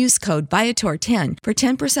now and use code Viator10 for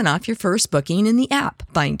 10% off your first booking in the app.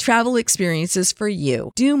 Find travel experiences for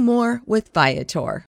you. Do more with Viator.